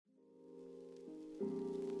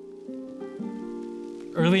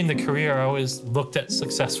Early in the career, I always looked at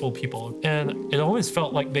successful people, and it always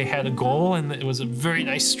felt like they had a goal, and it was a very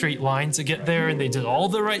nice straight line to get there, and they did all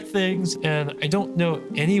the right things. And I don't know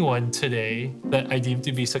anyone today that I deem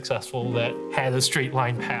to be successful that had a straight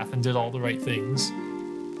line path and did all the right things.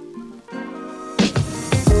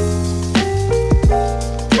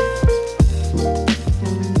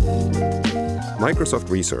 Microsoft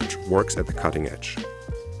Research works at the cutting edge.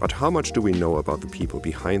 But how much do we know about the people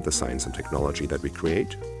behind the science and technology that we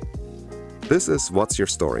create? This is What's Your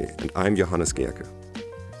Story, and I'm Johannes Gerke.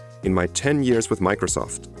 In my 10 years with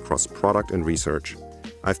Microsoft, across product and research,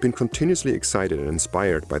 I've been continuously excited and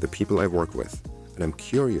inspired by the people I work with, and I'm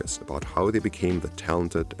curious about how they became the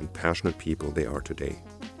talented and passionate people they are today.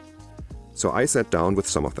 So I sat down with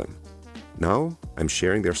some of them. Now I'm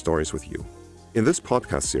sharing their stories with you. In this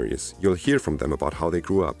podcast series, you'll hear from them about how they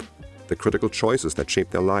grew up, the critical choices that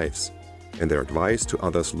shaped their lives, and their advice to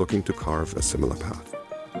others looking to carve a similar path.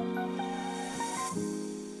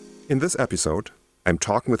 In this episode, I'm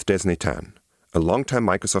talking with Desney, a longtime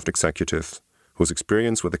Microsoft executive whose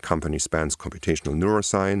experience with the company spans computational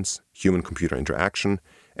neuroscience, human-computer interaction,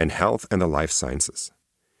 and health and the life sciences.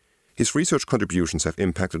 His research contributions have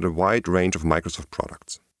impacted a wide range of Microsoft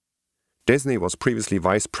products. Desney was previously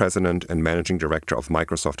Vice President and Managing Director of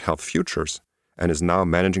Microsoft Health Futures, and is now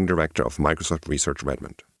Managing Director of Microsoft Research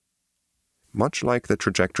Redmond. Much like the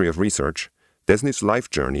trajectory of research, Desney's life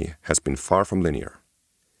journey has been far from linear.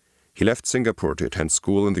 He left Singapore to attend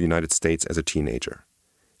school in the United States as a teenager,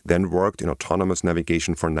 then worked in autonomous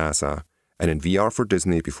navigation for NASA and in VR for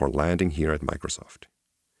Disney before landing here at Microsoft.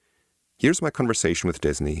 Here's my conversation with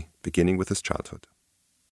Desney, beginning with his childhood.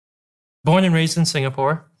 Born and raised in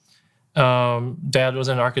Singapore. Dad was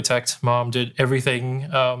an architect. Mom did everything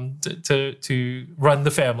to run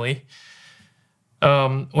the family.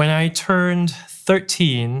 When I turned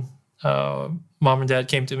 13, Mom and Dad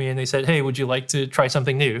came to me and they said, "Hey, would you like to try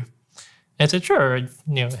something new?" And I said, "Sure." I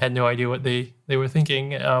had no idea what they were thinking.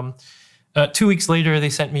 2 weeks later, they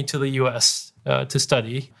sent me to the U.S. To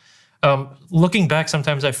study. Looking back,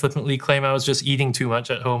 sometimes I flippantly claim I was just eating too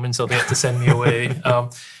much at home, and so they had to send me away.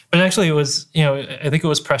 But actually, it was, I think it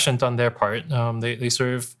was prescient on their part. They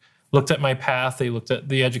sort of looked at my path. They looked at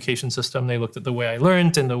the education system. They looked at the way I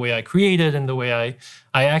learned and the way I created and the way I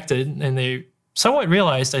acted. And they somewhat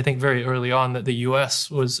realized, I think, very early on that the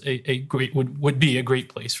U.S. was would be a great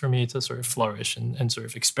place for me to sort of flourish and sort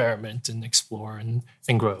of experiment and explore and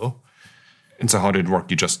grow. And so how did it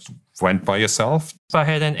work? You just went by yourself? I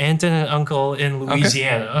had an aunt and an uncle in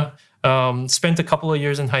Louisiana. Okay. Spent a couple of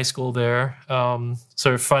years in high school there.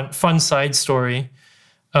 Sort of fun side story.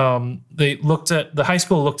 The high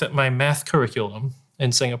school looked at my math curriculum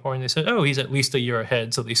in Singapore and they said, "Oh, he's at least a year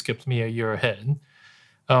ahead." So they skipped me a year ahead.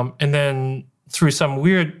 And then through some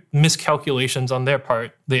weird miscalculations on their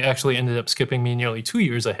part, they actually ended up skipping me nearly 2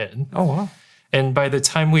 years ahead. Oh, wow. And by the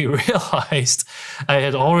time we realized, I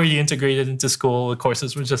had already integrated into school. The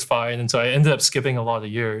courses were just fine. And so I ended up skipping a lot of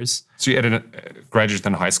years. So you graduated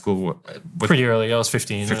in high school? Pretty early. I was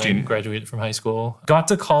 15 when I graduated from hige school. Got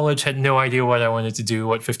to college, had no idea what I wanted to do,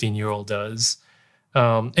 what 15-year-old does.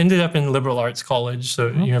 Ended up in liberal arts college, so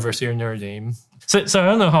University of Notre Dame. So I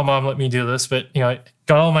don't know how Mom let me do this, but I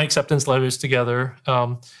got all my acceptance letters together.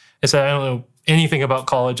 I said, I don't know anything about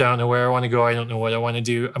college. I don't know where I want to go. I don't know what I want to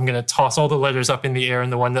do. I'm going to toss all the letters up in the air,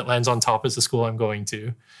 and the one that lands on top is the school I'm going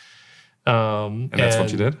to. And that's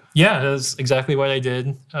what you did? Yeah, that's exactly what I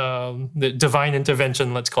did. The divine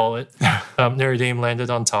intervention, let's call it. Notre Dame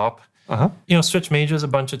landed on top. Uh-huh. Switched majors a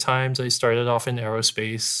bunch of times. I started off in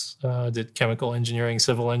aerospace, did chemical engineering,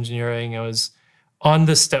 civil engineering. I was on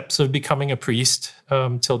the steps of becoming a priest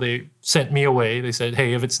till they sent me away. They said,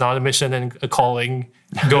 "Hey, if it's not a mission and a calling,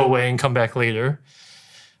 go away and come back later."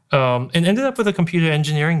 And ended up with a computer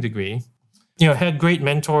engineering degree. Had great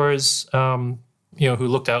mentors, who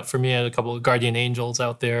looked out for me. I had a couple of guardian angels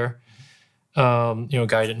out there,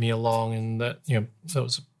 guided me along. And that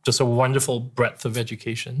was just a wonderful breadth of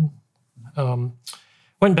education.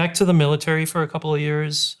 Went back to the military for a couple of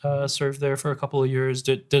years, served there for a couple of years,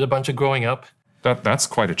 did a bunch of growing up. That's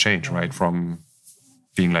quite a change, right? From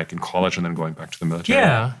being like in college and then going back to the military.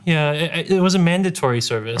 Yeah. It was a mandatory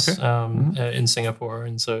service in Singapore,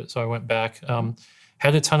 and so I went back.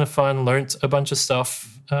 Had a ton of fun, learned a bunch of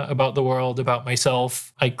stuff about the world, about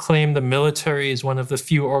myself. I claim the military is one of the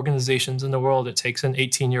few organizations in the world that takes an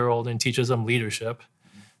 18-year-old and teaches them leadership,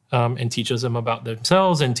 and teaches them about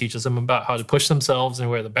themselves and teaches them about how to push themselves and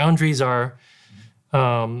where the boundaries are.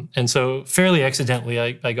 And so fairly accidentally,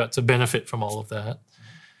 I got to benefit from all of that.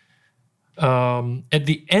 At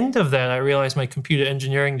the end of that, I realized my computer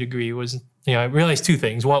engineering degree was I realized two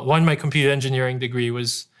things. One, my computer engineering degree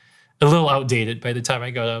was a little outdated by the time I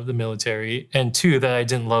got out of the military, and two, that I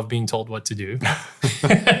didn't love being told what to do.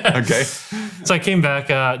 Okay. So I came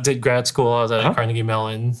back, did grad school. I was at Carnegie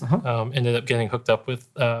Mellon. Ended up getting hooked up with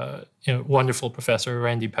wonderful professor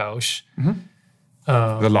Randy Pausch,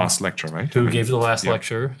 The last lecture, right? who gave the last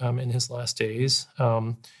lecture in his last days.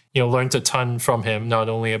 Learned a ton from him, not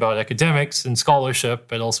only about academics and scholarship,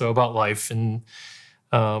 but also about life and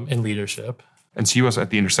leadership. And so he was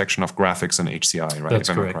at the intersection of graphics and HCI, right? That's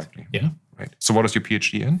if I remember correct. correctly. Yeah. Right. So what is your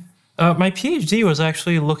PhD in? My PhD was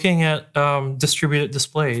actually looking at distributed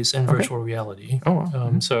displays and virtual reality. Oh,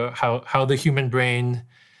 wow. So how the human brain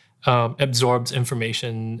absorbs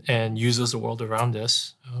information and uses the world around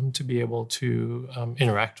us to be able to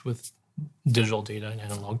interact with digital data and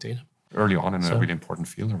analog data. Early on in a really important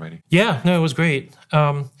field already. Yeah, no, it was great.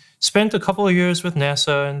 Spent a couple of years with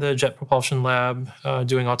NASA in the Jet Propulsion Lab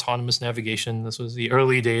doing autonomous navigation. This was the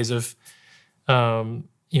early days of,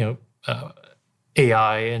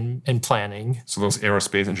 AI and planning. So those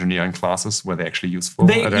aerospace engineering classes, were they actually useful?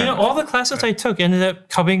 All the classes I took ended up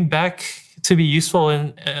coming back to be useful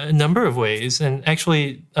in a number of ways. And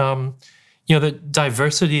actually, the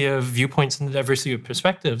diversity of viewpoints and the diversity of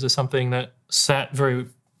perspectives is something that sat very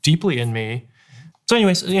deeply in me. So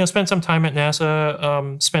anyways, spent some time at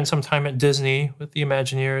NASA, spent some time at Desney with the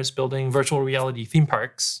Imagineers building virtual reality theme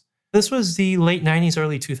parks. This was the late 90s,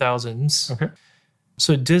 early 2000s. Okay.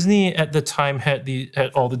 So Disney at the time had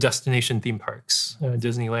all the destination theme parks,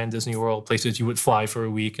 Disneyland, Disney World, places you would fly for a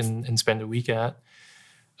week and spend a week at.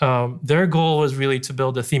 Their goal was really to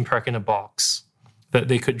build a theme park in a box that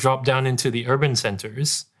they could drop down into the urban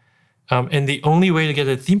centers. And the only way to get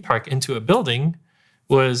a theme park into a building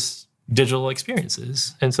was digital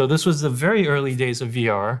experiences. And so this was the very early days of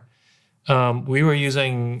VR. We were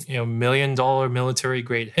using $1 million military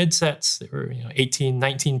grade headsets. They were 18,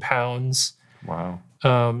 19 pounds. Wow.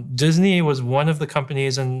 Disney was one of the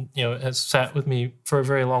companies, and has sat with me for a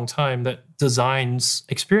very long time, that designs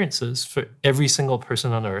experiences for every single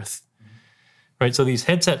person on Earth. Right, so these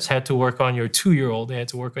headsets had to work on your 2-year-old. They had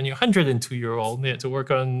to work on your 102-year-old. They had to work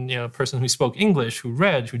on a person who spoke English, who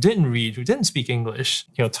read, who didn't speak English.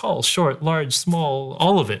 Tall, short, large, small,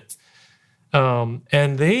 all of it.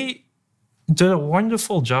 And they did a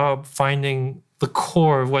wonderful job finding the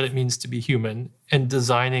core of what it means to be human and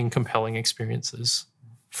designing compelling experiences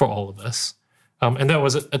for all of us. And that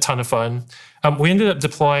was a ton of fun. We ended up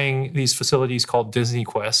deploying these facilities called Disney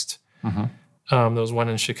Quest. There was one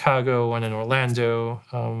in Chicago, one in Orlando.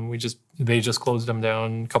 They just closed them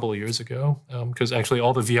down a couple of years ago because actually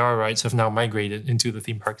all the VR rides have now migrated into the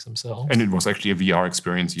theme parks themselves. And it was actually a VR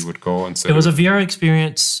experience. You would go and say... It was a VR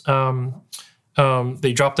experience.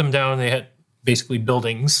 They dropped them down. They had basically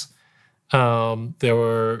buildings. There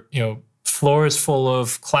were, floors full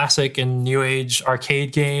of classic and new age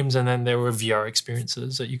arcade games, and then there were VR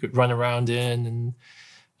experiences that you could run around in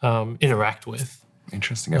and interact with.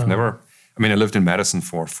 Interesting. I lived in Madison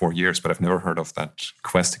for 4 years, but I've never heard of that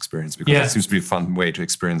Quest experience because it seems to be a fun way to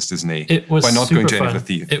experience Disney by not going to any of the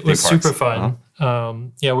theme parks. It was super fun.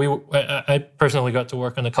 I personally got to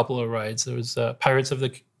work on a couple of rides. There was Pirates of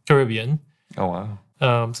the Caribbean. Oh,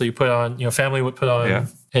 wow. So you put on, family would put on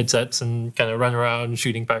headsets and kind of run around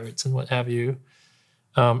shooting pirates and what have you.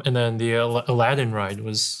 And then the Aladdin ride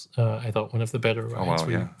was, I thought, one of the better rides. Oh, wow,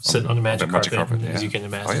 where you sit on a magic carpet, as you can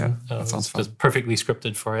imagine. That sounds fun. Just perfectly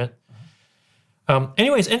scripted for it.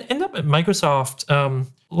 Anyways, end up at Microsoft,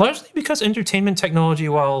 largely because entertainment technology,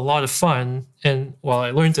 while a lot of fun and while I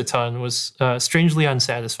learned a ton, was strangely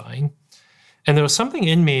unsatisfying. And there was something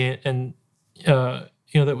in me that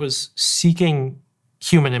was seeking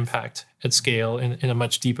human impact at scale in a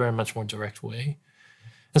much deeper and much more direct way.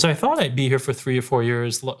 And so I thought I'd be here for 3 or 4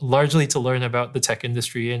 years, largely to learn about the tech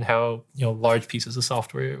industry and how large pieces of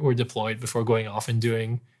software were deployed before going off and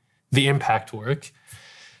doing the impact work.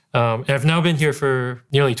 And I've now been here for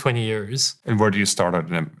nearly 20 years. And where did you start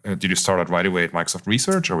at? Did you start out right away at Microsoft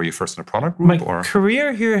Research, or were you first in a product group? My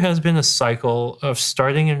career here has been a cycle of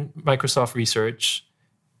starting in Microsoft Research,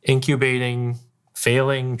 incubating,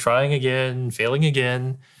 failing, trying again, failing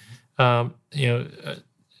again.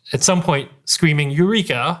 At some point, screaming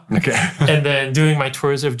 "Eureka!" Okay. And then doing my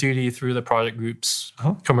tours of duty through the product groups,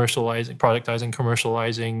 commercializing, productizing,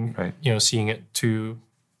 commercializing. Right. Seeing it to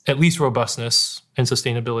at least robustness and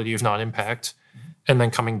sustainability, if not impact, and then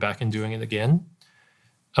coming back and doing it again.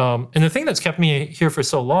 And the thing that's kept me here for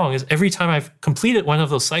so long is every time I've completed one of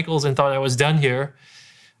those cycles and thought I was done here,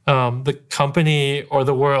 the company or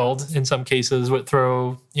the world, in some cases, would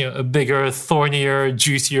throw a bigger, thornier,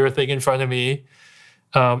 juicier thing in front of me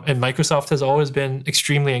And Microsoft has always been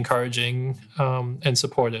extremely encouraging and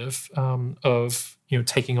supportive of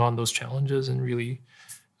taking on those challenges and really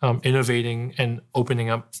innovating and opening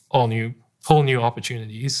up whole new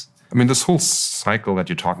opportunities. I mean, this whole cycle that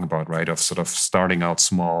you're talking about, right, of sort of starting out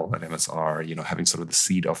small at MSR, having sort of the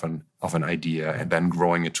seed of an idea and then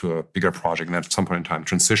growing it to a bigger project, and then at some point in time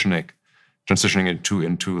transitioning it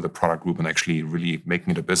into the product group and actually really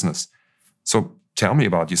making it a business. So tell me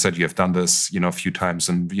about, you said you have done this, a few times,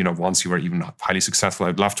 and once you were even highly successful.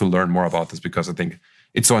 I'd love to learn more about this because I think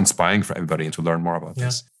it's so inspiring for everybody to learn more about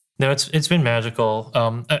this. No, it's been magical.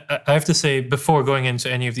 I have to say, before going into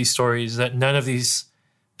any of these stories, that none of these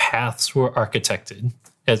paths were architected,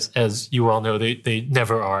 as you all know, they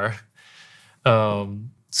never are.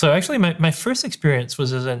 So actually, my first experience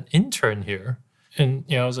was as an intern here, and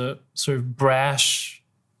I was a sort of brash,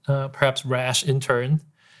 perhaps rash intern.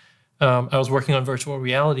 I was working on virtual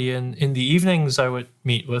reality, and in the evenings, I would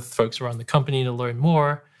meet with folks around the company to learn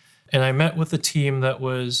more. And I met with a team that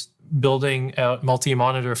was building out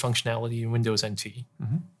multi-monitor functionality in Windows NT.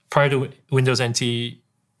 Mm-hmm. Prior to Windows NT,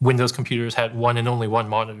 Windows computers had one and only one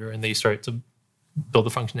monitor, and they started to build the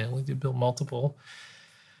functionality to build multiple.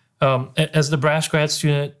 As the brash grad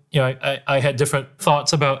student, I had different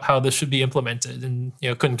thoughts about how this should be implemented, and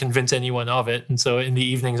couldn't convince anyone of it. And so in the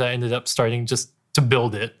evenings, I ended up starting just to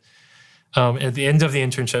build it. At the end of the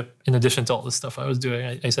internship, in addition to all the stuff I was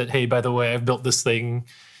doing, I said, "Hey, by the way, I've built this thing.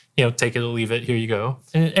 Take it or leave it. Here you go."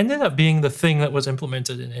 And it ended up being the thing that was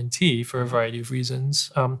implemented in NT for a variety of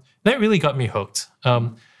reasons. That really got me hooked.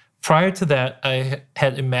 Prior to that, I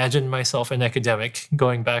had imagined myself an academic,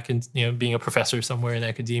 going back and being a professor somewhere in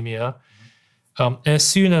academia. And as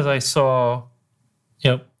soon as I saw,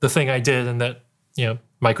 the thing I did, and that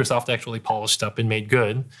Microsoft actually polished up and made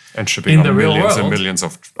good, and shipping in the real millions world, and millions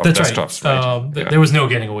of that's desktops, right? There was no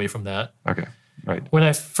getting away from that. Okay, right. When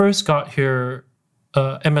I first got here,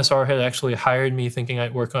 MSR had actually hired me thinking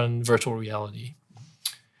I'd work on virtual reality.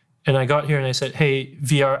 And I got here and I said, "Hey,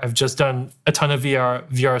 VR, I've just done a ton of VR.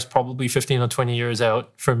 VR is probably 15 or 20 years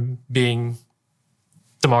out from being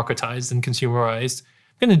democratized and consumerized.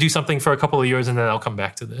 I'm going to do something for a couple of years and then I'll come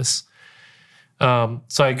back to this."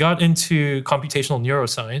 So I got into computational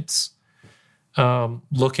neuroscience,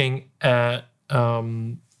 looking at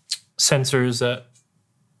sensors that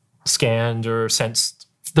scanned or sensed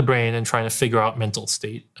the brain and trying to figure out mental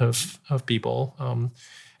state of people.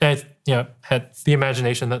 And I had the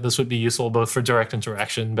imagination that this would be useful both for direct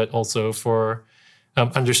interaction, but also for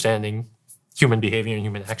understanding human behavior and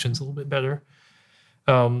human actions a little bit better.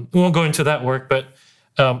 We won't go into that work, but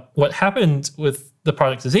what happened with the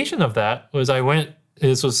productization of that was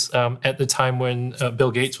this was at the time when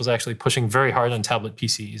Bill Gates was actually pushing very hard on tablet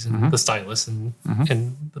PCs and the stylus and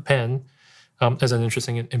the pen as an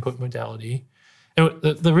interesting input modality. And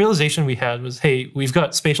the realization we had was, hey, we've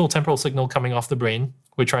got spatial temporal signal coming off the brain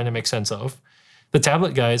we're trying to make sense of. The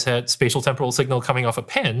tablet guys had spatial temporal signal coming off a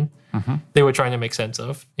pen they were trying to make sense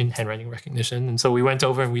of in handwriting recognition. And so we went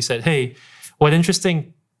over and we said, hey, what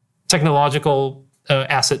interesting technological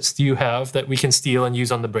assets do you have that we can steal and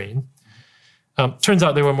use on the brain? Turns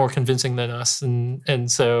out they were more convincing than us.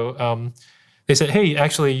 And so they said, hey,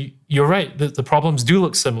 actually, you're right. The problems do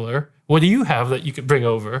look similar. What do you have that you could bring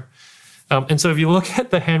over? And so if you look at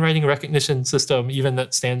the handwriting recognition system, even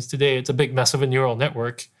that stands today, it's a big mess of a neural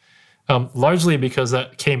network, largely because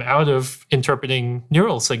that came out of interpreting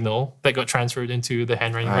neural signal that got transferred into the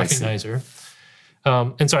handwriting recognizer.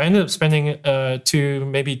 And so I ended up spending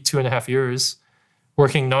maybe 2.5 years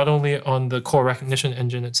working not only on the core recognition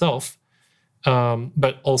engine itself,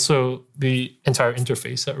 but also the entire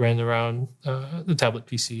interface that ran around the tablet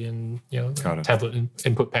PC and the tablet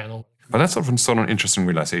input panel. But that's often sort of an interesting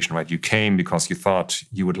realization, right? You came because you thought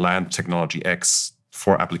you would land technology X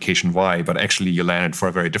for application Y, but actually you landed for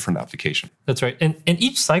a very different application. That's right. And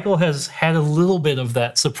each cycle has had a little bit of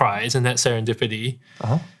that surprise and that serendipity,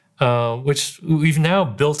 which we've now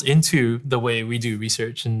built into the way we do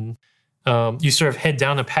research. And you sort of head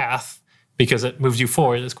down a path because it moves you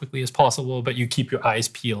forward as quickly as possible, but you keep your eyes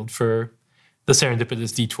peeled for the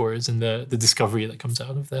serendipitous detours and the discovery that comes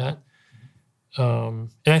out of that. And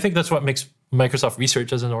I think that's what makes Microsoft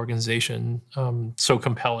Research as an organization so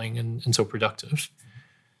compelling and so productive,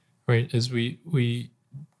 right? Is we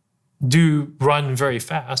do run very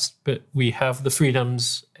fast, but we have the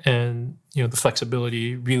freedoms and the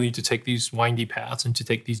flexibility really to take these windy paths and to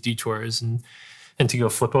take these detours and to go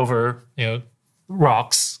flip over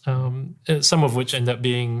rocks, some of which end up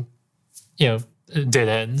being dead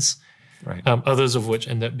ends, right? Others of which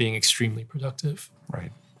end up being extremely productive,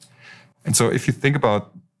 right? And so if you think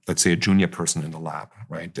about let's say, a junior person in the lab,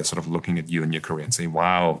 right? They're sort of looking at you and your career and saying,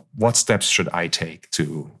 wow, what steps should I take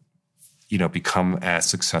to, become as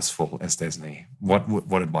successful as Desney?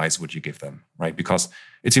 What advice would you give them, right? Because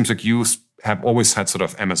it seems like you have always had sort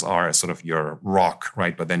of MSR as sort of your rock,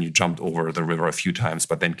 right? But then you jumped over the river a few times,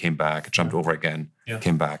 but then came back, jumped over again,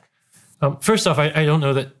 came back. First off, I don't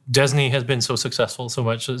know that Desney has been so successful so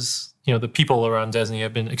much as, the people around Desney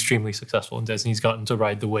have been extremely successful, and Desney's gotten to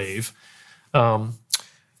ride the wave.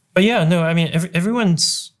 But yeah, no, I mean,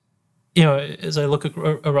 everyone's, as I look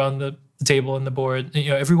around the table and the board,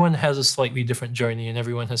 everyone has a slightly different journey, and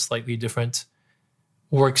everyone has slightly different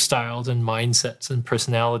work styles and mindsets and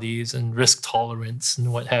personalities and risk tolerance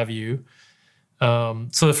and what have you.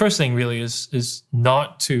 So the first thing really is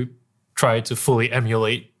not to try to fully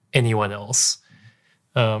emulate anyone else.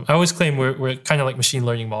 I always claim we're kind of like machine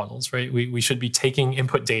learning models, right? We should be taking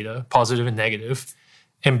input data, positive and negative,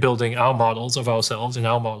 and building our models of ourselves and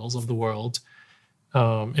our models of the world,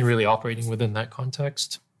 and really operating within that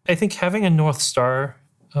context. I think having a North Star,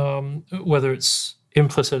 whether it's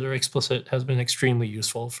implicit or explicit, has been extremely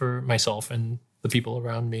useful for myself and the people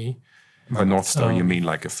around me. By North Star, you mean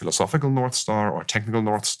like a philosophical North Star or a technical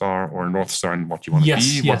North Star or a North Star in what you want to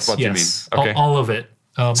be? What do you mean? Okay. All of it.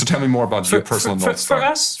 So tell me more about your personal North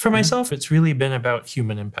Star. For myself, it's really been about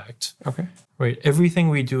human impact. Okay. Right. Everything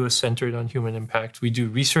we do is centered on human impact. We do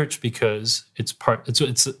research because it's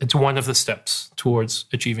one of the steps towards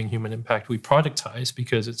achieving human impact. We productize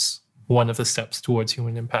because it's one of the steps towards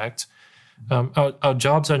human impact. Our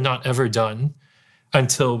jobs are not ever done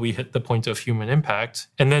until we hit the point of human impact,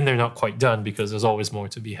 and then they're not quite done because there's always more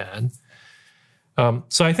to be had.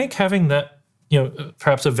 So I think having that,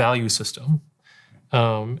 perhaps a value system,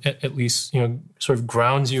 at least, sort of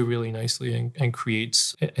grounds you really nicely and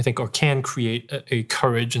creates, I think, or can create a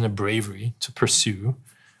courage and a bravery to pursue,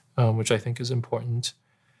 which I think is important.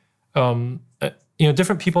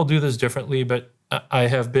 Different people do this differently, but I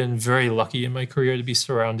have been very lucky in my career to be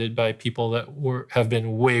surrounded by people that have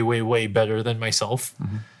been way, way, way better than myself,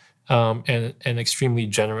 and extremely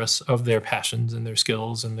generous of their passions and their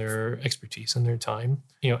skills and their expertise and their time.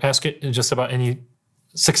 Ask it just about any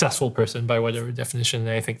successful person by whatever definition, and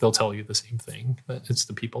I think they'll tell you the same thing, that it's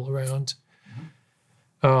the people around.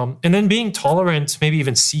 And then being tolerant, maybe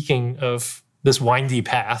even seeking of this windy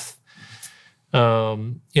path.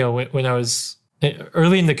 When I was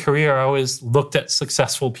early in the career, I always looked at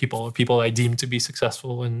successful people or people I deemed to be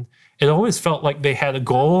successful, and it always felt like they had a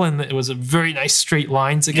goal and it was a very nice straight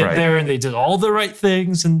line to get there, and they did all the right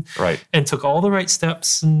things and took all the right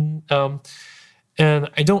steps. And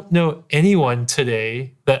I don't know anyone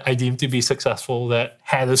today that I deem to be successful that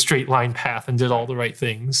had a straight line path and did all the right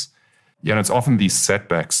things. Yeah, and it's often these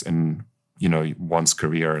setbacks in, one's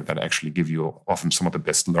career that actually give you often some of the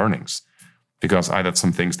best learnings. Because either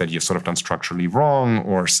some things that you've sort of done structurally wrong,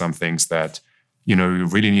 or some things that, you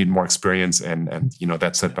really need more experience, and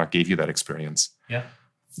that setback gave you that experience. Yeah.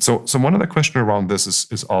 So one other question around this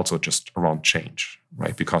is also just around change,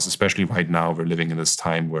 right? Because especially right now, we're living in this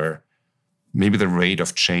time where maybe the rate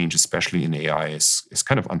of change, especially in AI, is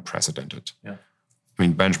kind of unprecedented. Yeah. I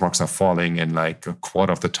mean, benchmarks are falling in like a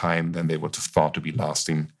quarter of the time than they would have thought to be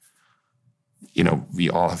lasting. We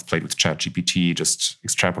all have played with ChatGPT, just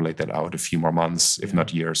extrapolate that out a few more months, if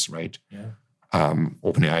not years, right? Yeah.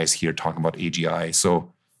 OpenAI is here talking about AGI.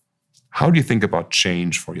 So how do you think about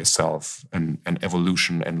change for yourself and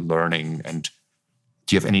evolution and learning? And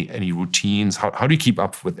do you have any routines? How do you keep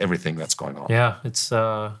up with everything that's going on? Yeah, it's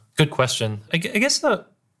a good question. I guess the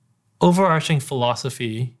overarching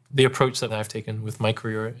philosophy, the approach that I've taken with my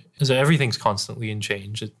career, is that everything's constantly in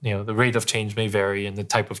change. The rate of change may vary, and the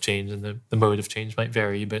type of change and the mode of change might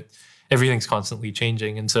vary, but everything's constantly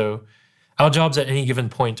changing. And so our jobs at any given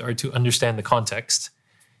point are to understand the context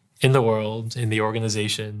in the world, in the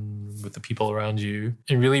organization, with the people around you,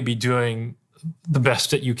 and really be doing the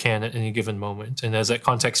best that you can at any given moment. And as that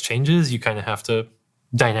context changes, you kind of have to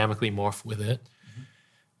dynamically morph with it.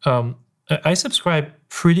 I subscribe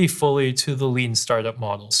pretty fully to the lean startup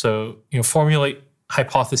model. So, formulate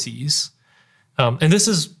hypotheses. And this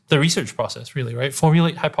is the research process, really, right?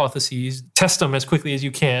 Formulate hypotheses, test them as quickly as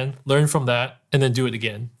you can, learn from that, and then do it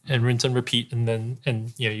again, and rinse and repeat.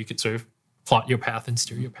 And you could sort of plot your path and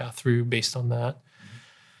steer your path through based on that.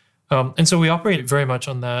 And so we operate very much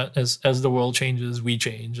on that. As the world changes, we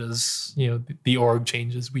change. As the org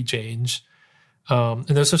changes, we change. And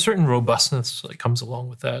there's a certain robustness that comes along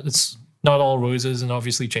with that. It's not all roses, and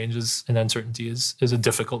obviously changes and uncertainty is a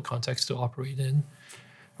difficult context to operate in.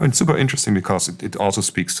 It's super interesting because it also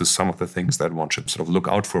speaks to some of the things that one should sort of look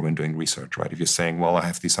out for when doing research, right? If you're saying, well, I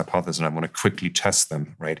have these hypotheses and I want to quickly test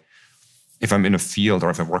them, right? if I'm in a field or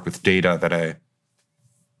if I work with data that I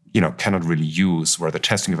cannot really use, where the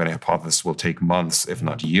testing of any hypothesis will take months, if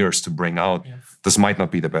not years, to bring out, this might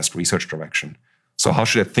not be the best research direction. So how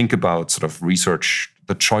should I think about sort of research,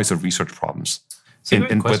 the choice of research problems,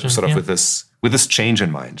 with this change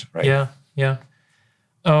in mind, right? Yeah.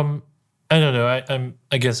 I don't know.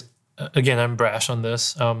 I guess again, I'm brash on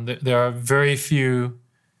this. There are very few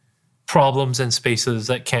problems and spaces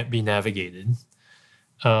that can't be navigated,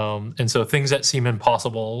 and so things that seem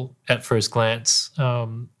impossible at first glance are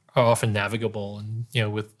often navigable, and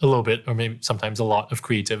with a little bit or maybe sometimes a lot of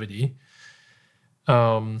creativity.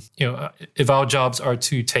 If our jobs are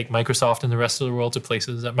to take Microsoft and the rest of the world to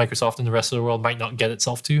places that Microsoft and the rest of the world might not get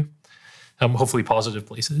itself to, hopefully positive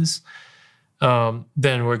places,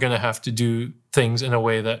 then we're going to have to do things in a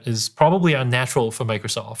way that is probably unnatural for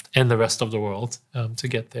Microsoft and the rest of the world to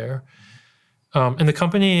get there. And the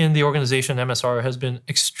company and the organization, MSR, has been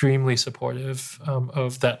extremely supportive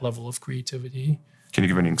of that level of creativity. Can you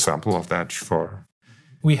give an example of that?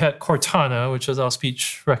 We had Cortana, which is our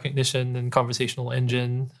speech recognition and conversational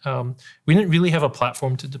engine. We didn't really have a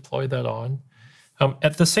platform to deploy that on.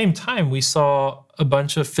 At the same time, we saw a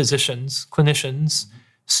bunch of physicians, clinicians,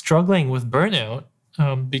 struggling with burnout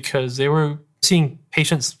because they were seeing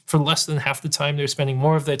patients for less than half the time. They were spending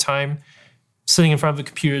more of their time sitting in front of a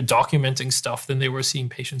computer documenting stuff than they were seeing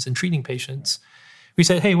patients and treating patients. We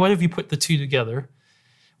said, hey, what if you put the two together?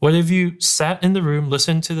 What if you sat in the room,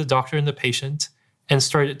 listened to the doctor and the patient, and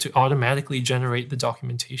started to automatically generate the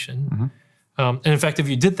documentation? And in fact, if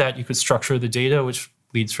you did that, you could structure the data, which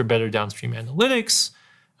leads for better downstream analytics.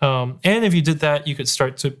 And if you did that, you could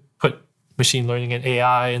start to put machine learning and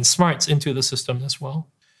AI and smarts into the system as well.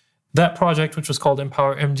 That project, which was called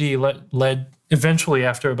Empower MD, led eventually,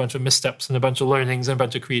 after a bunch of missteps and a bunch of learnings and a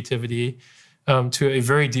bunch of creativity, to a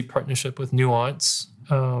very deep partnership with Nuance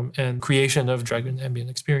and creation of Dragon Ambient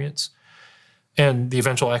Experience and the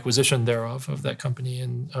eventual acquisition thereof of that company.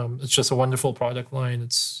 And it's just a wonderful product line.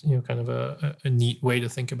 It's kind of a neat way to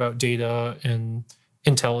think about data and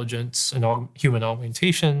intelligence and human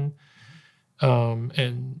augmentation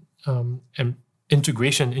and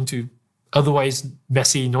integration into otherwise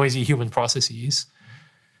messy, noisy human processes.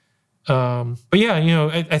 But yeah,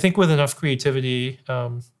 I think with enough creativity,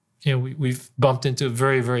 we've bumped into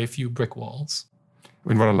very, very few brick walls.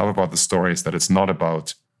 And what I love about the story is that it's not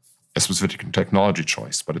about a specific technology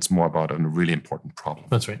choice, but it's more about a really important problem.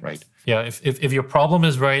 That's right. Right. Yeah. If your problem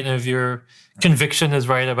is right and if your conviction is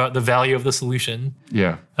right about the value of the solution,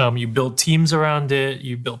 you build teams around it,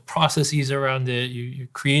 you build processes around it, you're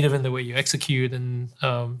creative in the way you execute, and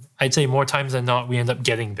I'd say more times than not, we end up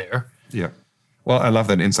getting there. Yeah. Well, I love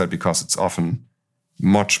that insight because it's often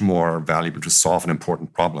much more valuable to solve an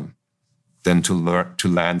important problem than to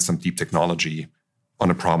land some deep technology on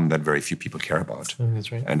a problem that very few people care about.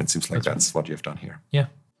 That's right. And it seems like that's what you've done here. Yeah.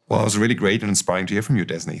 Well, it was really great and inspiring to hear from you,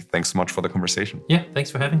 Desney. Thanks so much for the conversation. Yeah, thanks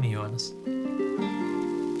for having me, Johannes.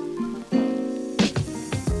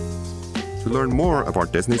 To learn more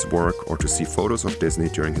about Desney's work or to see photos of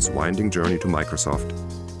Desney during his winding journey to Microsoft,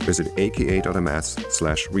 visit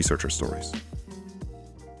aka.ms/researcher stories.